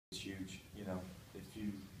It's huge. You know, if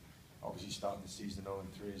you obviously starting the season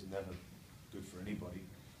 0-3 is never good for anybody.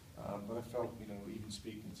 But I felt, you know, even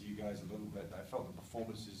speaking to you guys a little bit, I felt the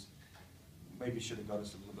performances maybe should have got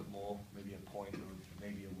us a little bit more, maybe a point or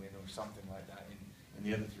maybe a win or something like that in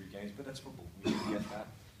the other 3 games. But that's football. We didn't get that.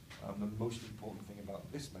 The most important thing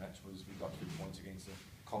about this match was we got 3 points against a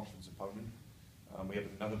conference opponent. We have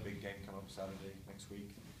another big game coming up Saturday next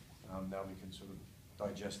week. Now we can sort of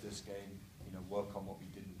digest this game, you know, work on what we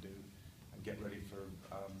didn't do, and get ready for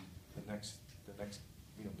the next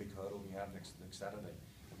you know, big hurdle we have next Saturday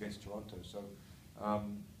against Toronto. So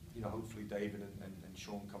you know, hopefully David and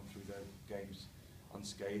Sean come through their games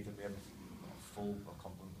unscathed, and we have a full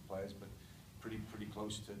complement of players, but pretty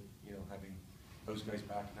close to, you know, having those guys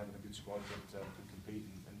back and having a good squad that could compete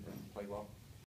and play well.